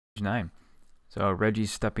9. So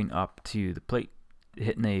Reggie's stepping up to the plate,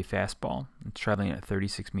 hitting a fastball. It's traveling at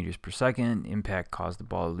 36 meters per second. Impact caused the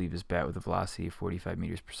ball to leave his bat with a velocity of 45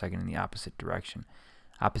 meters per second in the opposite direction.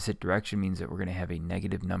 Opposite direction means that we're going to have a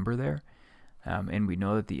negative number there. And we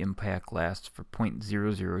know that the impact lasts for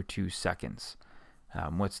 0.002 seconds.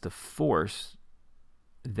 What's the force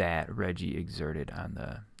that Reggie exerted on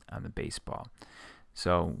the baseball?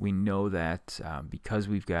 So we know that because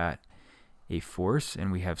we've got a force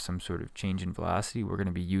and we have some sort of change in velocity, we're going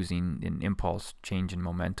to be using an impulse change in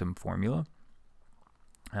momentum formula.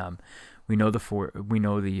 We know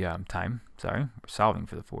the time. Sorry, we're solving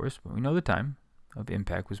for the force, but we know the time of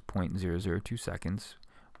impact was 0.002 seconds.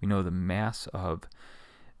 We know the mass of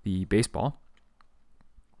the baseball.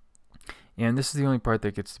 And this is the only part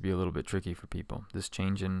that gets to be a little bit tricky for people. This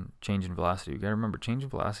change in velocity. You got to remember, change in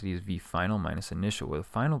velocity is v final minus initial, where the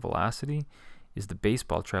final velocity is the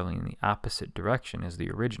baseball traveling in the opposite direction as the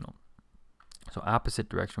original. So opposite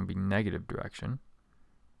direction would be negative direction.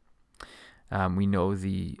 We know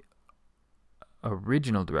the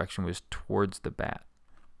original direction was towards the bat.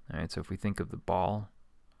 All right, so if we think of the ball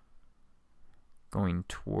going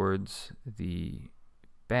towards the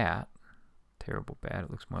bat, terrible bat,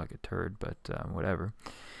 it looks more like a turd, but whatever.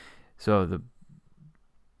 So the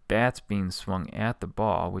bat's being swung at the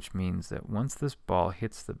ball, which means that once this ball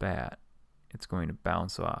hits the bat, it's going to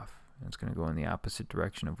bounce off. It's going to go in the opposite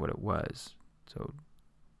direction of what it was. So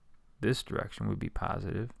this direction would be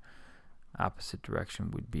positive. Opposite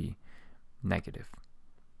direction would be negative.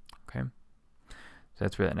 Okay? So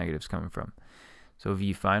that's where that negative is coming from. So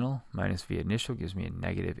v final minus v initial gives me a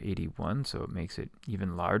negative 81, so it makes it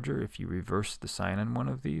even larger. If you reverse the sign on one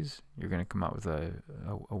of these, you're going to come out with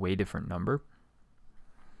a way different number.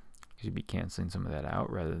 You should be canceling some of that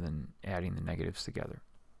out rather than adding the negatives together.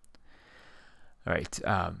 All right,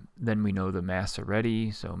 then we know the mass already,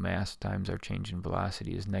 so mass times our change in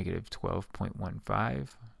velocity is negative 12.15.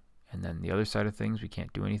 And then the other side of things we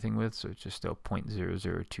can't do anything with, so it's just still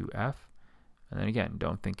 0.002f. And then again,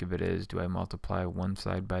 don't think of it as, do I multiply one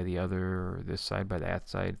side by the other or this side by that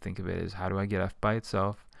side? Think of it as, how do I get f by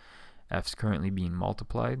itself? F's currently being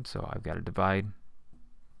multiplied, so I've got to divide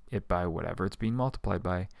it by whatever it's being multiplied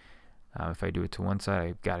by. If I do it to one side,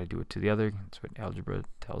 I've got to do it to the other. That's what algebra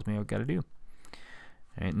tells me I've got to do.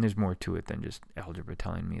 And there's more to it than just algebra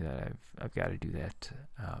telling me that I've got to do that.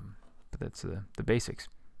 But that's the basics.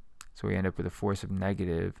 So we end up with a force of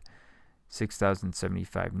negative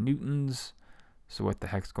 6,075 newtons. So what the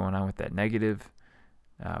heck's going on with that negative?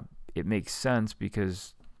 It makes sense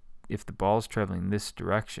because if the ball's traveling this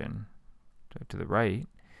direction, to the right,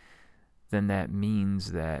 then that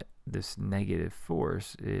means that this negative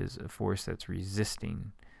force is a force that's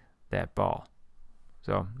resisting that ball.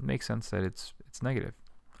 So it makes sense that it's negative.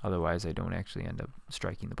 Otherwise, I don't actually end up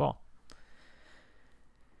striking the ball.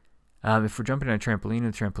 If we're jumping on a trampoline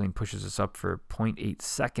and the trampoline pushes us up for 0.8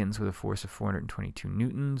 seconds with a force of 422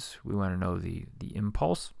 newtons, we want to know the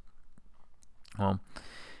impulse. Well,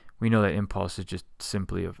 we know that impulse is just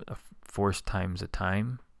simply a force times a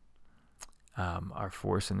time. Our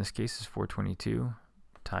force in this case is 422.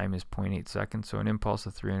 Time is 0.8 seconds, so an impulse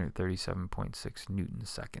of 337.6 newton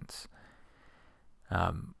seconds.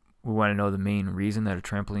 We want to know the main reason that a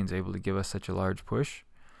trampoline is able to give us such a large push.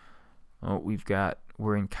 Well,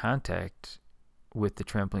 we're in contact with the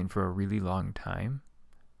trampoline for a really long time.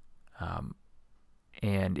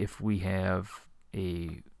 And if we have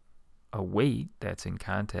a weight that's in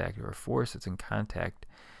contact, or a force that's in contact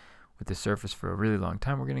with the surface for a really long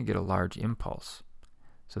time, we're going to get a large impulse.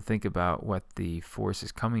 So think about what the force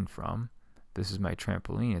is coming from. This is my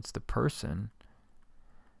trampoline. It's the person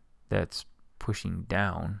that's pushing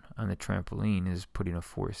down on the trampoline is putting a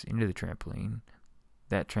force into the trampoline.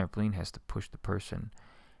 That trampoline has to push the person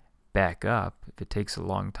back up. If it takes a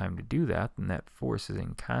long time to do that, then that force is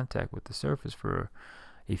in contact with the surface for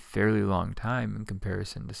a fairly long time in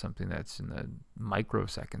comparison to something that's in the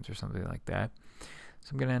microseconds or something like that.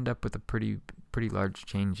 So I'm going to end up with a pretty large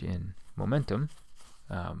change in momentum,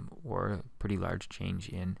 or a pretty large change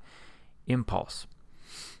in impulse.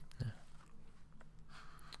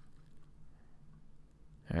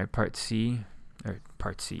 All right, part 2,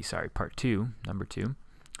 number 2.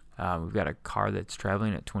 We've got a car that's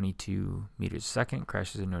traveling at 22 meters a second,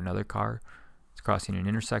 crashes into another car. It's crossing an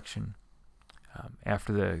intersection.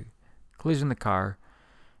 After the collision, the car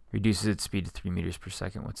reduces its speed to 3 meters per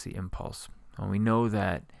second. What's the impulse? Well, we know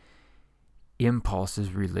that impulse is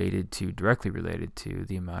directly related to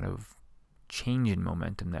the amount of change in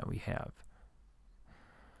momentum that we have.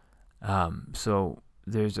 So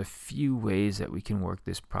there's a few ways that we can work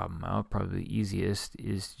this problem out. Probably the easiest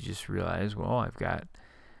is to just realize, well, I've got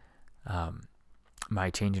my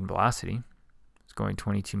change in velocity is going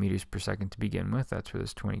 22 meters per second to begin with. That's where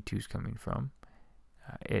this 22 is coming from.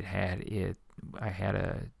 I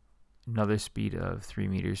had another speed of 3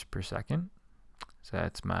 meters per second. So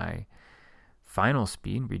that's my final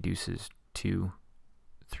speed, reduces to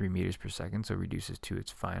 3 meters per second, so reduces to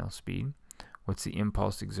its final speed. What's the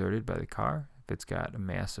impulse exerted by the car if it's got a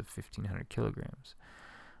mass of 1,500 kilograms?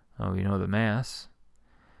 Well, we know the mass,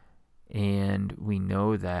 and we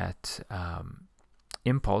know that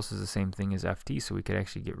impulse is the same thing as Ft, so we could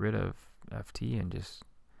actually get rid of Ft and just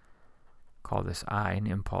call this I, an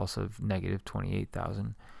impulse of negative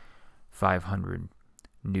 28,500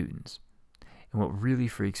 newtons. And what really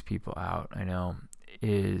freaks people out, I know,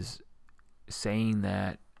 is saying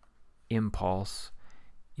that impulse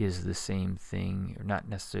is the same thing, or not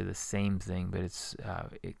necessarily the same thing, but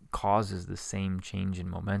it causes the same change in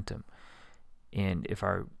momentum. And if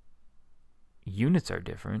our units are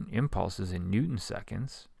different, impulse is in Newton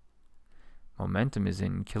seconds, momentum is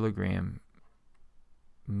in kilogram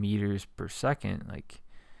meters per second, like,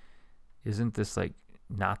 isn't this like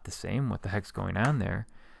not the same? What the heck's going on there?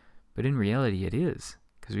 But in reality it is,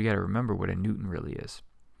 because we got to remember what a Newton really is.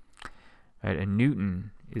 Right? A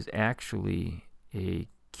Newton is actually a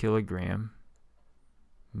kilogram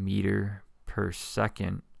meter per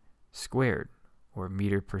second squared, or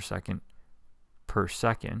meter per second,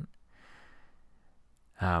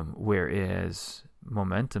 whereas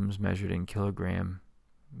momentum's measured in kilogram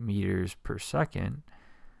meters per second.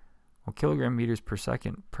 Well, kilogram meters per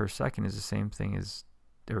second is the same thing as,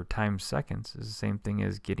 or times seconds is the same thing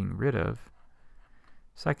as getting rid of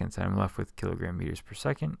seconds. And I'm left with kilogram meters per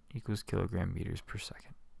second equals kilogram meters per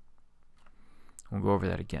second. We'll go over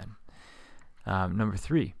that again. Number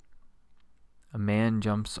 3, a man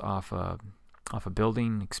jumps off a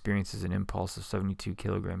building, experiences an impulse of 72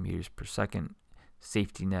 kilogram meters per second.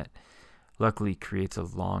 Safety net luckily creates a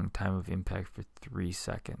long time of impact for 3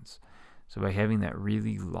 seconds. So by having that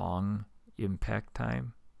really long impact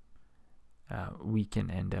time, we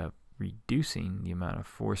can end up reducing the amount of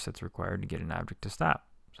force that's required to get an object to stop.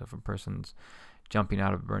 So if a person's jumping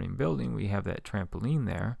out of a burning building, we have that trampoline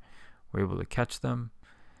there. We're able to catch them,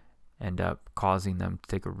 end up causing them to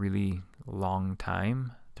take a really long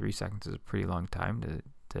time. 3 seconds is a pretty long time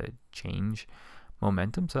to change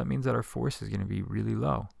momentum. So that means that our force is going to be really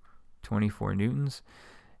low. 24 newtons,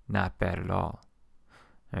 not bad at all.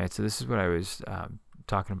 All right, so this is what I was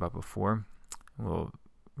talking about before. We'll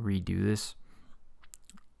redo this.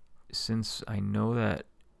 Since I know that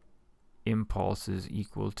impulse is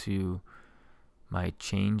equal to my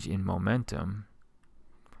change in momentum,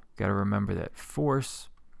 got to remember that force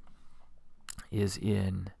is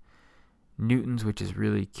in newtons, which is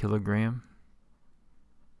really kilogram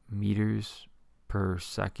meters per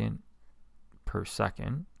second,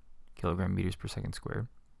 kilogram meters per second squared.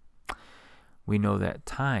 We know that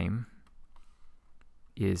time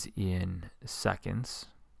is in seconds.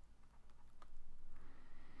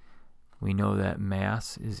 We know that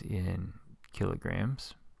mass is in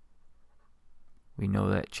kilograms. We know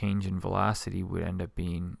that change in velocity would end up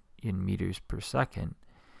being in meters per second.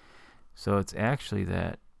 So it's actually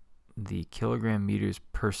that the kilogram meters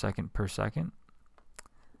per second,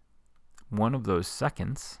 one of those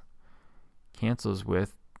seconds cancels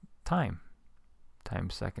with time,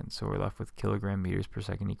 times seconds. So we're left with kilogram meters per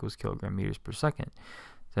second equals kilogram meters per second.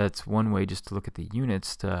 That's one way just to look at the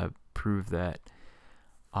units to prove that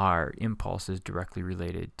our impulse is directly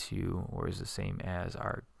related to, or is the same as,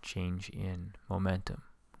 our change in momentum,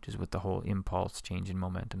 which is what the whole impulse change in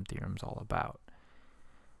momentum theorem is all about.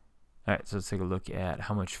 Alright, so let's take a look at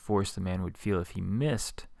how much force the man would feel if he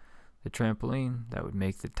missed the trampoline. That would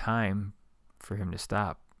make the time for him to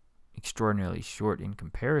stop extraordinarily short in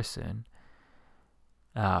comparison.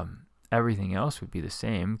 Everything else would be the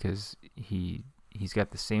same because he's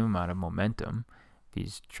got the same amount of momentum.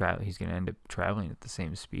 He's going to end up traveling at the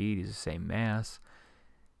same speed. He's the same mass.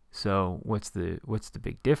 So what's the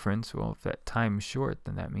big difference? Well, if that time's short,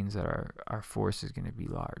 then that means that our force is going to be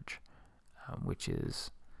large, which is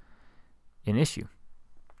an issue.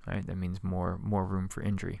 Right? That means more room for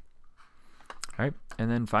injury. All right, and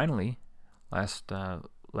then finally, last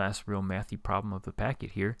real mathy problem of the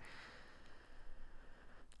packet here.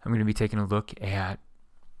 I'm going to be taking a look at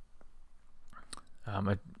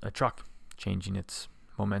a truck changing its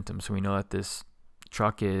momentum. So we know that this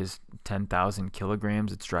truck is 10,000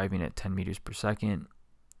 kilograms. It's driving at 10 meters per second,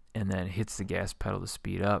 and then hits the gas pedal to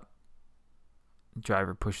speed up. The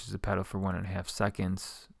driver pushes the pedal for 1.5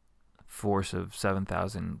 seconds. Force of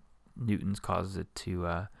 7,000 newtons causes it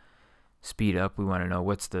to speed up. We want to know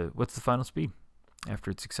what's the final speed after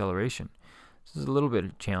its acceleration. This is a little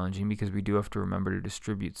bit challenging because we do have to remember to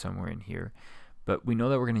distribute somewhere in here. But we know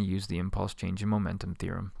that we're going to use the impulse change in momentum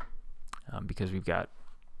theorem because we've got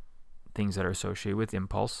things that are associated with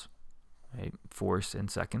impulse, right? Force in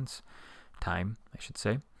seconds, time, I should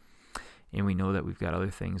say. And we know that we've got other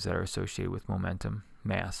things that are associated with momentum,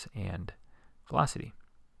 mass, and velocity.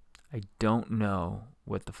 I don't know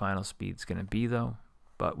what the final speed's going to be, though,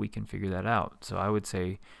 but we can figure that out. So I would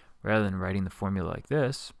say, rather than writing the formula like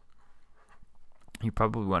this, you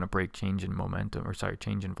probably want to break change in momentum, or sorry,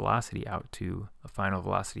 change in velocity out to a final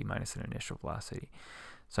velocity minus an initial velocity.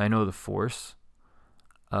 So I know the force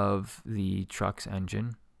of the truck's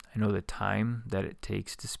engine. I know the time that it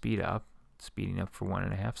takes to speed up, speeding up for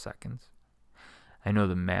 1.5 seconds. I know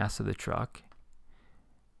the mass of the truck,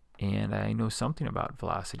 and I know something about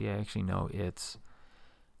velocity. I actually know its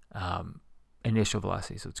initial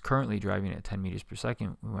velocity. So it's currently driving at 10 meters per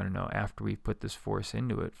second. We want to know, after we put this force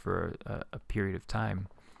into it for a period of time,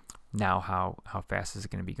 now how fast is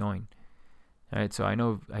it going to be going? All right, so I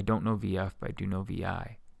don't know VF, but I do know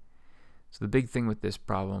VI. So the big thing with this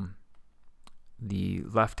problem, the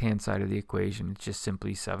left-hand side of the equation, it's just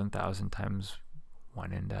simply 7,000 times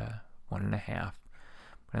 1.5.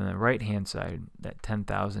 But on the right-hand side, that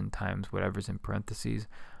 10,000 times whatever's in parentheses,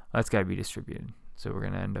 that's got to be distributed. So we're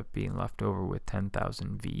going to end up being left over with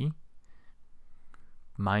 10,000 V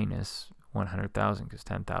minus 100,000, because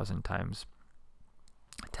 10,000 times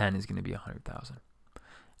 10 is going to be 100,000.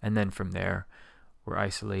 And then from there, we're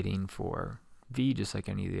isolating for V just like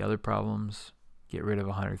any of the other problems. Get rid of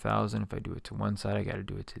 100,000. If I do it to one side, I got to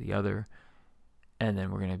do it to the other. And then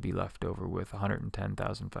we're going to be left over with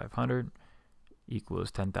 110,500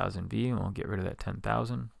 equals 10,000 V, and we'll get rid of that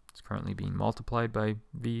 10,000. It's currently being multiplied by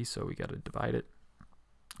V, so we got to divide it.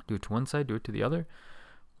 Do it to one side, do it to the other.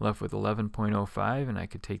 Left with 11.05, and I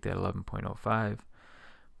could take that 11.05,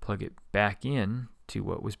 plug it back in to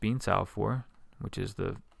what was being solved for, which is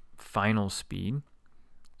the final speed.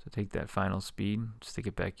 So take that final speed, stick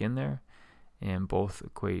it back in there, and both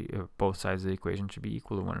sides of the equation should be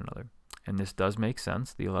equal to one another. And this does make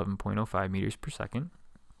sense, the 11.05 meters per second,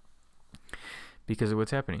 because of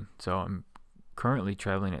what's happening. So I'm currently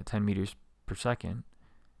traveling at 10 meters per second.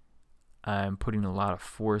 I'm putting a lot of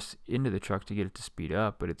force into the truck to get it to speed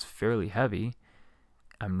up, but it's fairly heavy.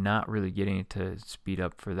 I'm not really getting it to speed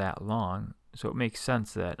up for that long, so it makes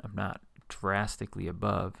sense that I'm not drastically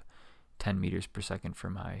above 10 meters per second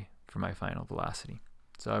for my final velocity.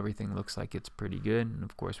 So everything looks like it's pretty good, and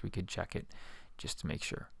of course we could check it just to make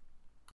sure.